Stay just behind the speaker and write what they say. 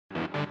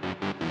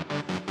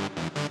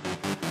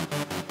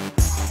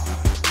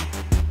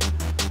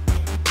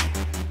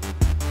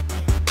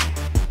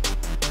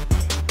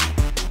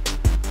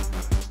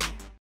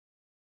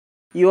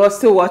You are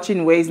still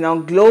watching Ways Now.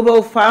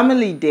 Global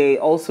Family Day,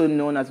 also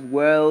known as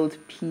World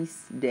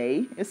Peace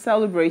Day, is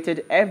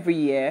celebrated every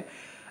year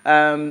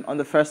on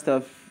the 1st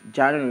of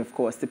January, of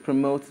course, to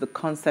promote the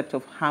concept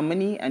of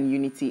harmony and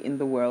unity in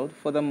the world.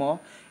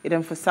 Furthermore, it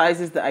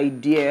emphasizes the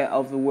idea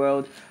of the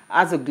world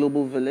as a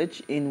global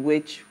village in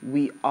which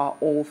we are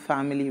all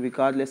family,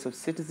 regardless of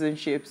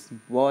citizenships,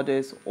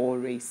 borders, or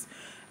race.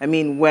 I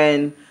mean,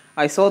 when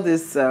I saw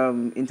this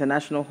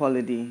international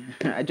holiday,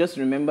 I just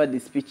remember the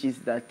speeches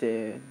that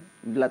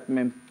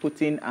Vladimir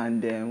Putin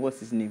and what's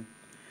his name?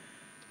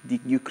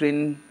 The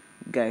Ukraine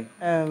guy.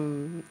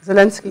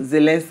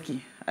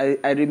 Zelensky.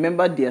 I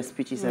remember their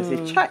speeches. I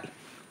said, chai,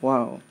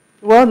 wow.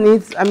 World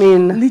needs, I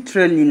mean...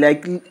 Literally,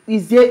 like,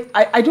 is there...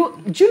 I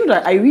don't... Do you know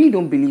that I really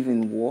don't believe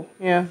in war?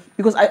 Yeah.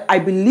 Because I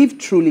believe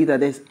truly that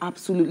there's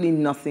absolutely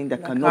nothing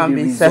that cannot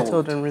be resolved.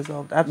 Settled and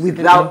resolved, absolutely.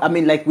 Without, I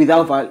mean, like,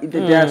 without...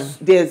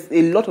 There's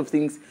a lot of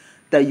things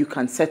that you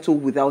can settle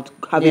without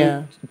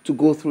having to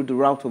go through the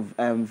route of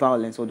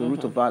violence or the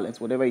route of violence,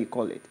 whatever you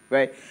call it,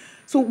 right?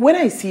 So when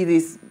I see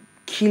these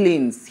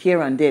killings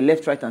here and there,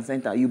 left, right, and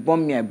center, you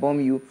bomb me, I bomb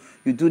you,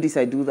 you do this,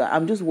 I do that,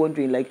 I'm just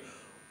wondering, like,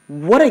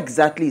 what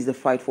exactly is the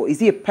fight for? Is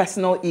it a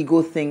personal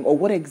ego thing, or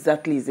what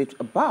exactly is it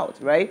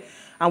about, right?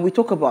 And we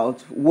talk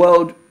about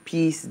World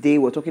Peace Day,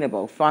 we're talking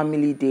about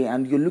Family Day,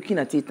 and you're looking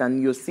at it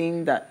and you're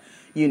seeing that,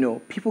 you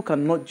know, people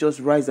cannot just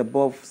rise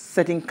above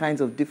certain kinds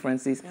of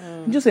differences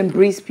and just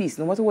embrace peace,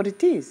 no matter what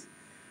it is.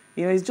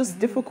 You know, it's just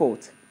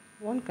difficult.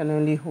 One can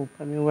only hope.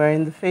 I mean, we're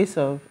in the face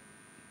of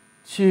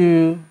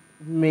two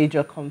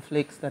major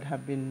conflicts that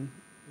have been,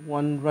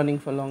 one running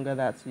for longer,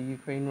 that's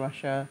Ukraine,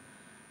 Russia.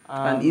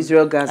 And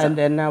Israel, Gaza. And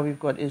then now we've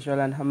got Israel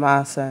and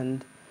Hamas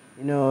and,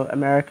 you know,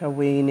 America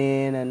weighing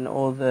in and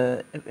all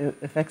the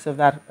effects of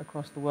that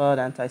across the world,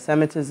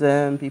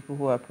 anti-Semitism, people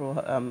who are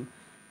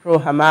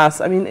pro-Hamas.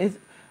 I mean,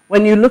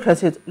 when you look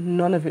at it,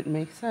 none of it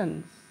makes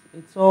sense.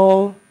 It's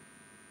all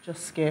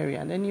just scary.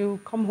 And then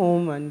you come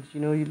home and, you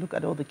know, you look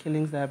at all the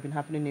killings that have been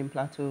happening in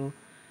Plateau.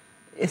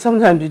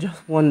 Sometimes you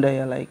just wonder,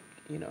 you're like,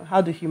 you know,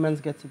 how do humans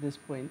get to this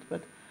point?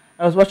 But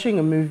I was watching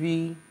a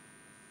movie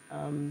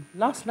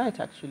last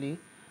night, actually,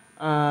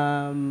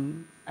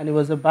 and it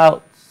was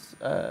about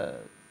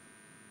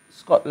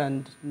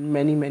Scotland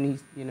many,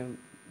 you know,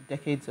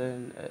 decades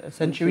and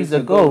centuries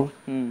ago,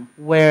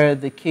 where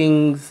the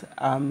kings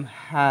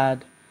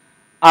had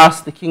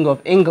asked the King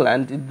of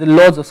England, the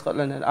Lords of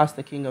Scotland had asked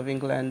the King of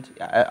England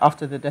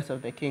after the death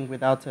of their king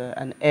without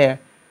an heir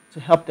to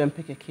help them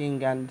pick a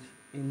king, and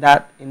in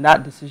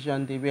that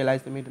decision they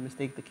realized they made a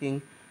mistake. The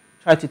king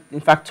in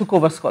fact took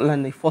over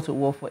Scotland. They fought a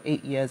war for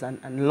 8 years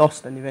and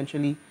lost, and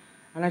eventually,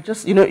 and I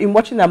just, you know, in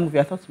watching that movie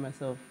I thought to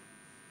myself,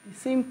 the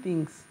same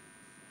things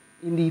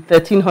in the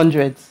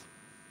 1300s.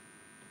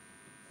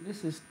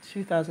 This is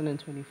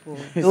 2024.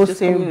 Those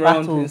same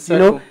battles, you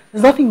know,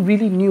 there's nothing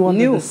really new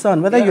under the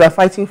sun. Whether you are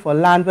fighting for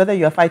land, whether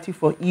you are fighting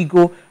for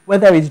ego,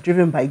 whether it's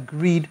driven by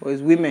greed, or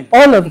it's women.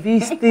 All of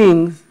these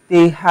things,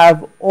 they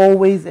have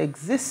always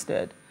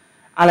existed.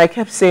 And I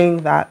kept saying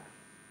that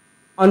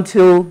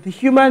until the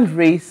human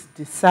race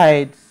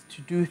decides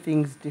to do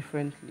things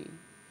differently.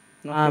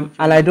 And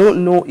I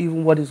don't know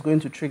even what is going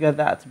to trigger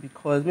that,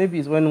 because maybe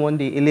it's when one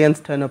day aliens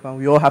turn up and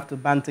we all have to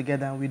band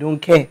together and we don't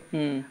care.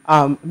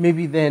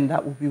 Maybe then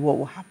that will be what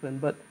will happen.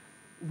 But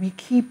we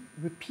keep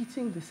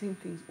repeating the same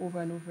things over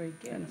and over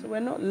again. So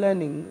we're not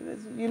learning.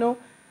 You know,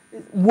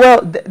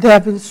 well, there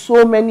have been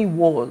so many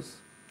wars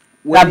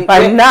that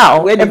by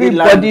now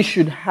everybody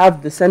should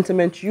have the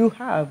sentiment you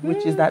have,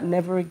 which is that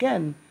never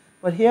again.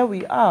 But here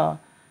we are.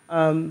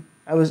 In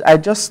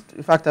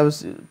fact, I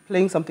was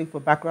playing something for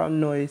background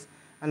noise,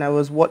 and I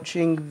was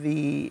watching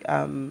the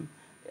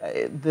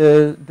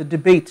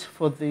debate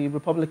for the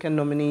Republican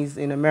nominees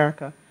in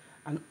America,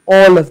 and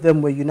all of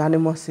them were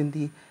unanimous in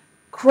the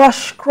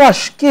crush,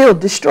 kill,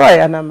 destroy.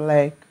 And I'm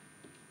like,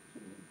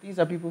 these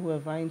are people who are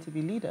vying to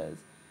be leaders.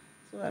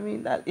 So I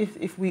mean, that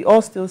if we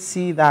all still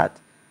see that,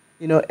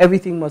 you know,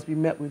 everything must be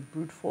met with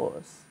brute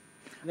force.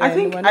 I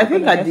think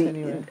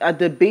at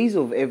the base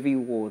of every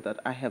war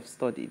that I have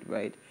studied,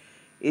 right,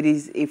 it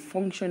is a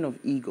function of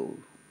ego.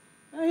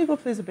 Ego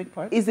plays a big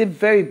part. It's a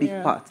very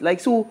big part. Like,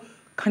 so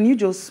can you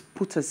just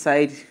put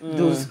aside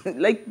those,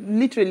 like,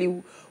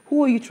 literally,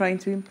 who are you trying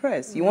to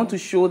impress? You want to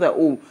show that,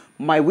 oh,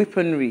 my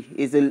weaponry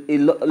is a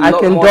lot more. I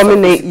can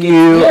dominate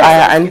you.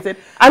 Yes, and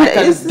I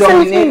can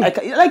dominate.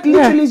 Like,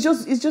 literally,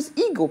 it's just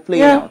ego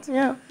playing out.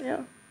 Yeah.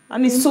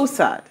 And it's so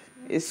sad.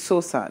 It's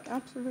so sad.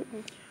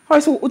 Absolutely. All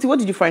right, so Uti, what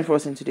did you find for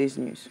us in today's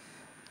news?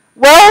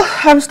 Well,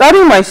 I'm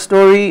starting my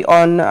story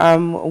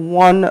on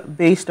one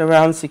based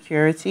around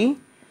security.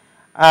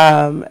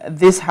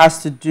 This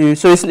has to do,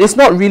 so it's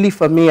not really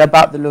for me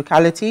about the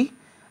locality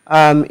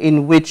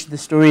in which the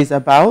story is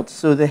about.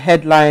 So the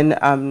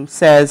headline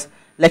says,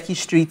 Lekki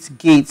Street's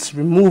gates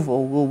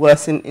removal will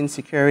worsen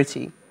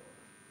insecurity.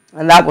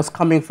 And that was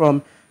coming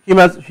from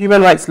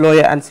human rights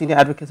lawyer and senior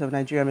advocate of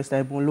Nigeria,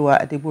 Mr.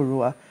 Ebunluwa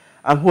Adeborua,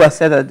 who has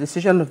said that the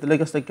decision of the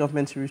Lagos State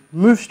government to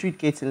remove street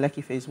gates in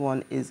Lekki Phase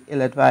 1 is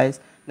ill-advised.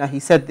 Now,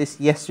 he said this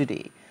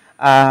yesterday.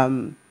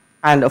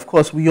 And of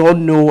course, we all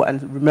know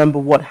and remember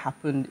what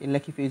happened in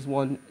Lekki Phase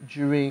 1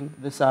 during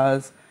the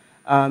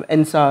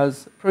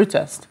NSAS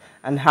protest,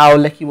 and how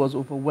Lekki was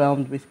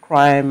overwhelmed with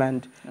crime,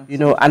 and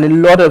and a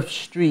lot of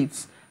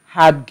streets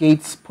had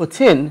gates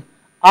put in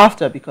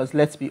after, because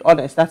let's be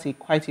honest, that's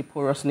quite a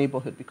porous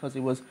neighborhood, because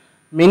it was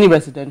mainly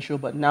residential,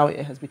 but now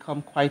it has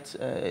become quite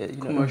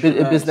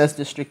a business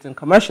district and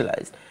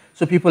commercialized.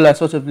 So people are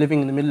sort of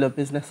living in the middle of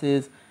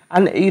businesses,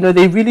 and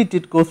they really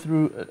did go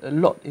through a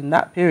lot in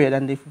that period,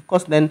 and they've of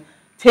course then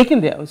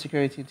taken their own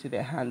security into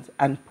their hands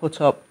and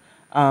put up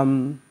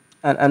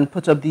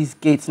these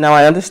gates. Now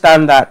I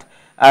understand that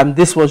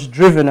this was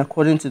driven,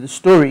 according to the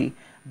story,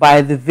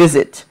 by the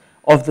visit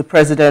of the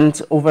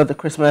president over the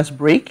Christmas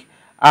break,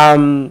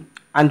 and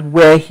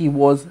where he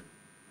was,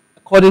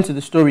 according to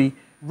the story,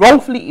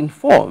 wrongfully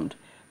informed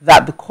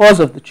that the cause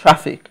of the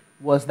traffic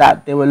was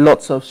that there were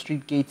lots of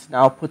street gates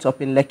now put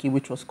up in Lekki,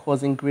 which was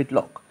causing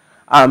gridlock,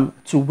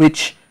 to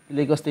which the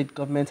Lagos state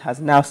government has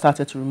now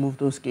started to remove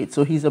those gates.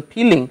 So he's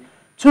appealing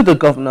to the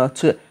governor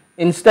to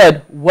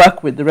instead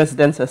work with the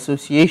Residents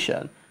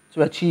Association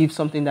to achieve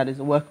something that is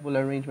a workable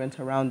arrangement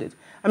around it.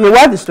 I mean,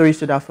 why the story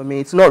stood out for me,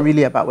 it's not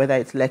really about whether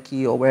it's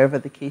Lekki or wherever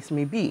the case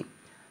may be.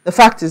 The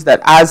fact is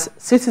that as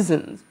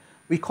citizens,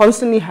 we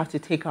constantly have to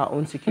take our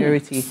own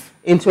security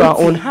into our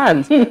own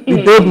hands.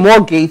 We build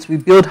more gates, we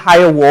build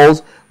higher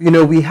walls, we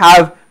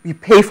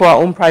pay for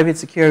our own private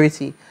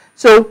security.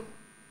 So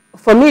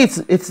for me,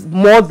 it's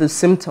more the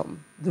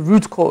symptom, the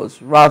root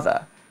cause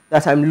rather,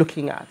 that I'm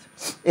looking at,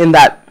 in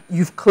that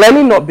you've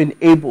clearly not been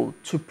able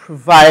to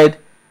provide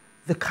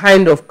the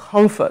kind of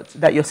comfort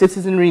that your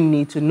citizenry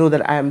need to know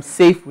that I am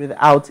safe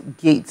without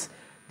gates.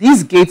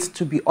 These gates,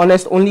 to be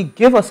honest, only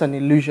give us an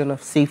illusion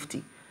of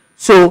safety.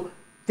 So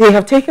they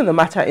have taken the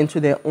matter into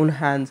their own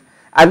hands,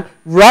 and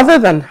rather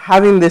than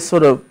having this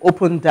sort of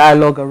open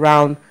dialogue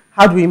around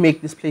how do we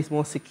make this place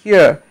more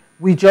secure,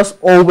 we just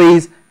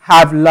always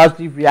have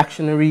largely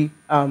reactionary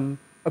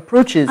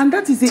approaches. And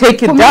that is it.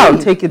 Take it down.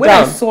 When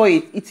I saw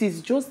it, it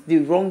is just the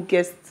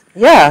wrongest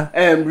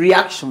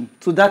reaction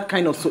to that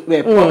kind of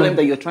problem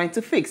that you're trying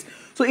to fix.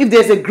 So if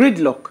there's a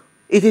gridlock,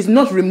 it is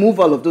not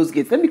removal of those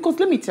gates. Because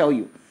let me tell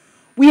you,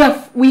 we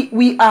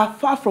are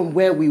far from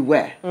where we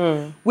were,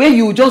 where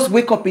you just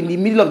wake up in the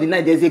middle of the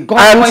night, there's a gun.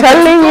 I'm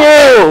telling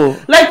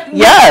you,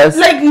 yes,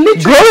 like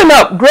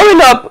literally.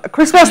 Growing up,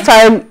 Christmas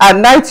time at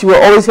night, you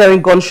were always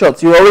hearing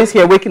gunshots. You were always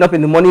waking up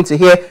in the morning to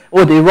hear,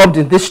 oh, they robbed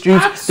in this street,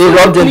 Absolutely.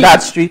 They robbed in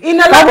that street. In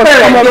another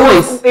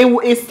there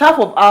was a staff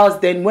of ours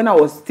then, when I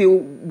was still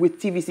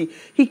with TVC,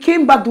 he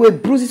came back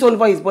with bruises all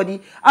over his body.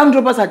 Armed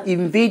robbers had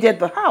invaded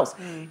the house.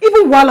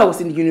 Even while I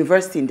was in the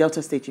university, in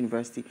Delta State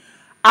University,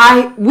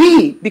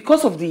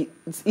 because of the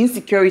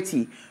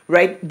insecurity,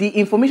 right, the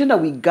information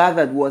that we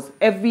gathered was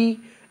every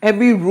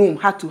room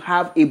had to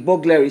have a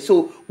burglary.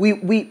 So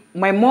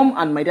my mom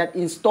and my dad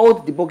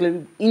installed the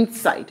burglary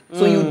inside.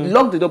 So you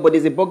lock the door, but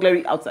there's a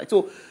burglary outside.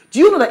 So do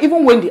you know that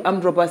even when the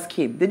armed robbers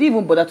came, they didn't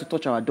even bother to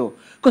touch our door?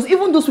 Because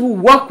even those people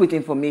work with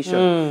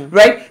information,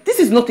 right? This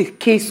is not a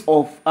case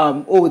of,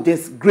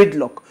 there's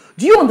gridlock.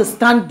 Do you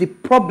understand the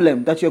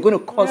problem that you're going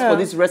to cause for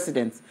these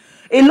residents?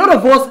 A lot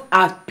of us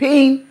are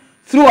paying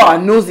through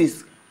our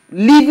noses,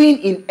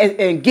 living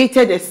in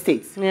gated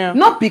estates.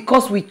 Not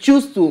because we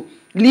choose to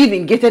live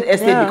in gated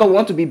estates because we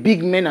want to be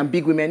big men and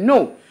big women.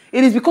 No,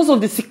 it is because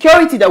of the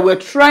security that we're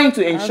trying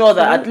to ensure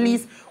that at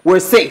least we're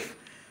safe.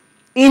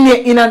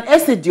 In an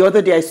estate the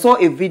other day, I saw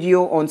a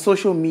video on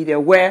social media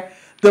where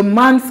the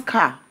man's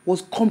car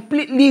was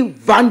completely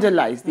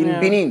vandalized in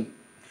Benin.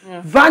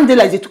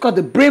 Vandalized. They took out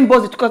the brain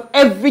box, they took out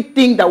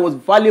everything that was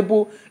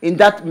valuable in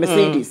that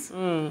Mercedes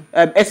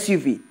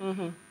SUV.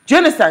 Do you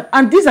understand?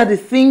 And these are the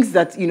things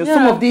that,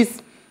 some of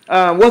these,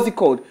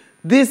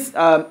 these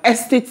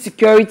estate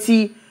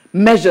security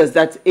measures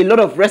that a lot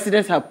of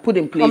residents have put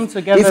in place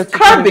is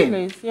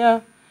curbing.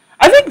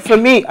 I think for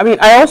me,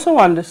 I also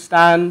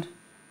understand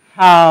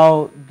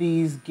how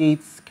these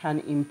gates can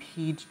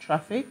impede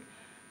traffic,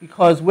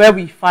 because where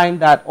we find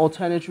that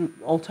alternate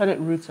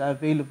routes are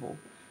available.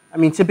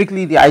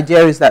 Typically the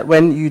idea is that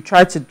when you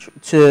try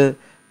to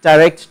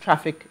direct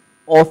traffic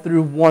all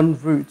through one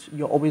route,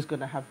 you're always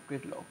going to have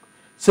gridlock.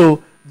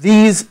 So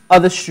these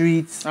other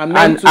streets are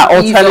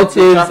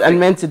alternatives and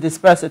meant to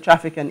disperse the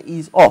traffic and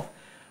ease off.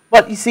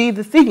 But you see,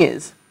 the thing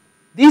is,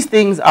 these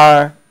things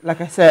are, like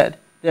I said,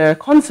 they're a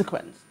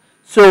consequence.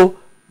 So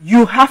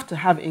you have to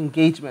have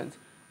engagement.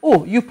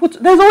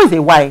 There's always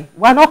a why.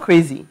 We're not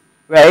crazy,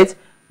 right?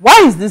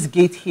 Why is this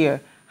gate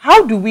here?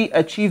 How do we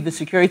achieve the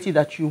security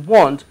that you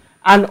want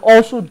and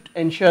also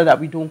ensure that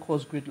we don't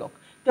cause gridlock?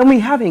 Then we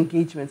have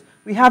engagements,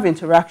 we have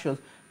interactions.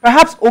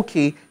 Perhaps,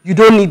 you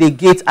don't need a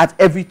gate at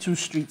every 2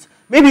 streets.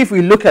 Maybe if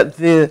we look at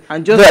the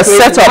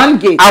setup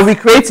and we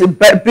create a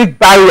big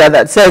barrier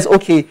that says,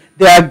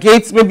 there are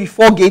gates, maybe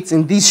 4 gates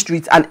in these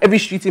streets, and every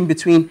street in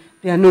between,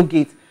 there are no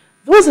gates.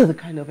 Those are the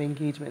kind of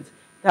engagements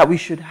that we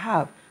should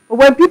have. But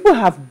when people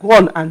have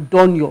gone and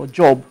done your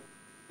job,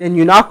 then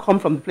you now come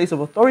from the place of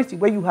authority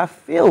where you have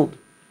failed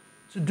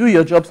to do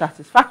your job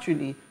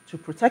satisfactorily to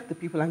protect the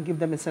people and give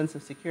them a sense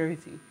of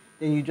security.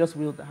 then you just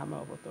wield the hammer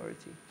of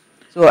authority.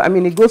 So, I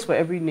mean, it goes for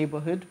every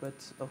neighborhood, but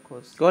of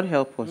course. God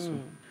help us.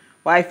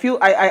 But I feel,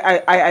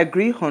 I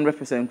agree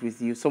 100%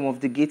 with you. Some of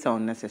the gates are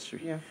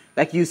unnecessary. Yeah.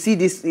 Like you see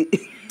this,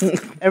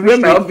 where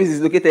my office is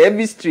located,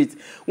 every street.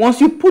 Once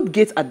you put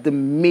gates at the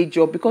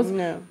major, because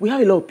we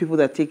have a lot of people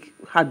that take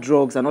hard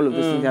drugs and all of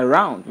those things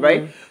around,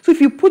 right? So if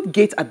you put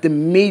gates at the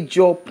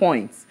major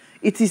points,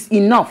 it is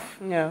enough.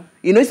 Yeah.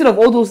 You know, instead of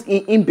all those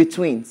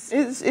in-betweens.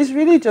 It's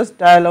really just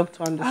dialogue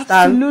to understand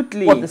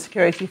Absolutely. what the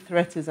security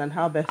threat is and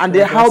how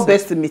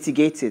best to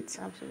mitigate it.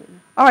 Absolutely.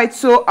 All right,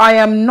 so I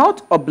am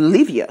not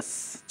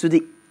oblivious to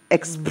the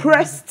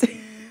expressed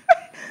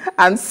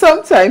and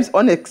sometimes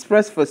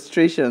unexpressed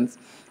frustrations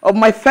of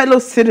my fellow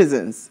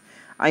citizens.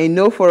 I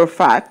know for a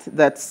fact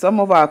that some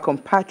of our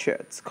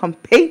compatriots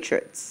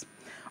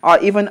are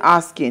even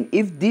asking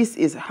if this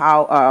is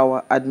how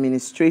our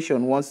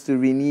administration wants to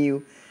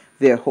renew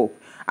their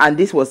hope. And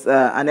this was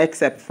an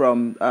excerpt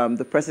from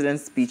the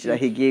president's speech that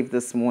he gave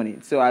this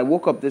morning. So I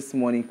woke up this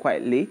morning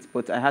quite late,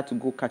 but I had to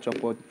go catch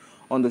up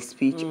on the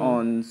speech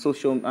on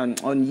social and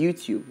on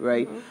YouTube,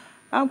 right?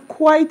 I'm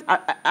quite,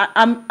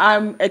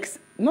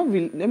 not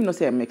really, let me not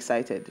say I'm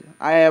excited.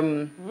 I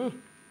am,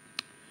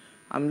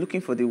 I'm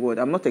looking for the word.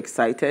 I'm not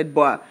excited,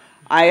 but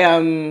I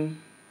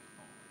am,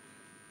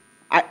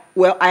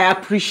 I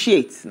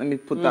appreciate, let me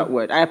put that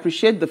word. I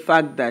appreciate the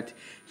fact that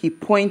he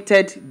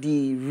pointed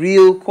the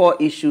real core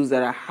issues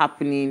that are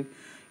happening,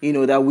 you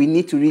know, that we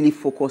need to really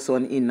focus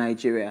on in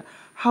Nigeria.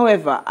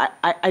 However,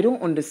 I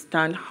don't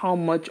understand how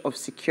much of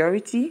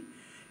security,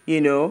 you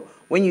know,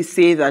 when you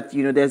say that,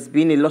 you know, there's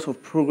been a lot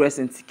of progress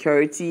in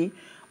security,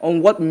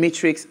 on what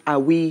metrics are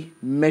we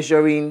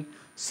measuring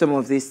some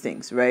of these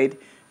things, right?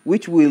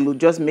 Which will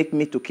just make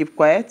me to keep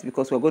quiet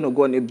because we're going to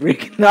go on a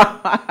break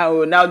now. I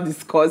will now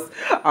discuss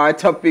our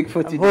topic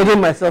for today. I'm holding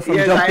myself from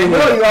jumping. I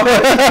know you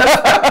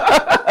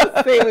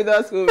are. Stay with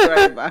us. We'll be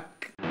right back.